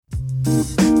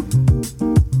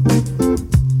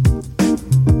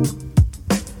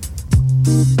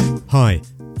Hi,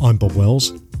 I'm Bob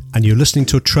Wells, and you're listening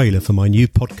to a trailer for my new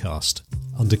podcast,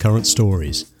 Undercurrent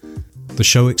Stories. The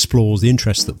show explores the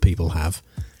interests that people have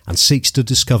and seeks to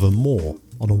discover more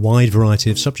on a wide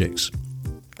variety of subjects.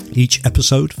 Each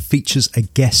episode features a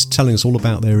guest telling us all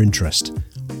about their interest,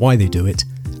 why they do it,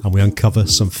 and we uncover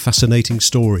some fascinating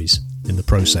stories in the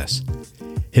process.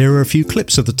 Here are a few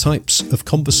clips of the types of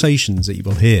conversations that you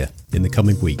will hear in the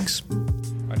coming weeks.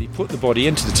 And he put the body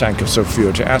into the tank of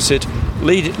sulfuric acid,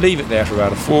 leave it there for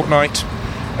about a fortnight,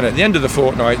 and at the end of the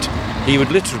fortnight he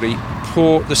would literally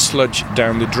pour the sludge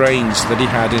down the drains that he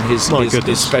had in his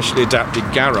specially adapted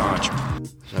garage.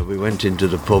 So we went into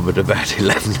the pub at about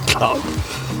 11 o'clock.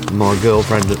 My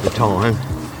girlfriend at the time,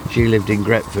 she lived in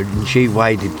Gretford, and she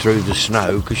waded through the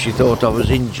snow because she thought I was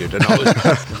injured and I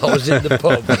was in the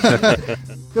pub.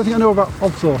 The only thing I know about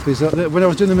Obthorpe is that when I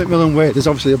was doing the Macmillan Way, there's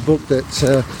obviously a book that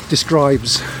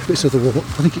describes bits of the walk.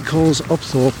 I think it calls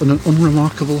Obthorpe an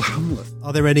unremarkable hamlet.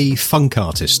 Are there any funk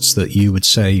artists that you would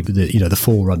say that, the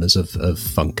forerunners of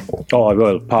funk? Oh,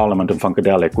 well, Parliament and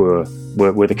Funkadelic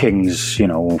were the kings,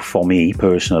 for me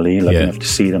personally. Lucky enough to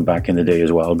see them back in the day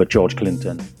as well. But George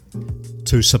Clinton.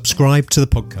 To subscribe to the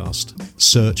podcast,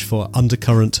 search for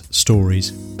Undercurrent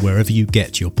Stories wherever you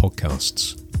get your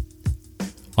podcasts.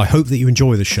 I hope that you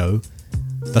enjoy the show,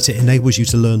 that it enables you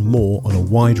to learn more on a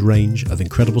wide range of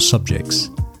incredible subjects,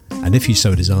 and if you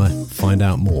so desire, find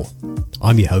out more.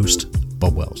 I'm your host,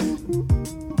 Bob Wells.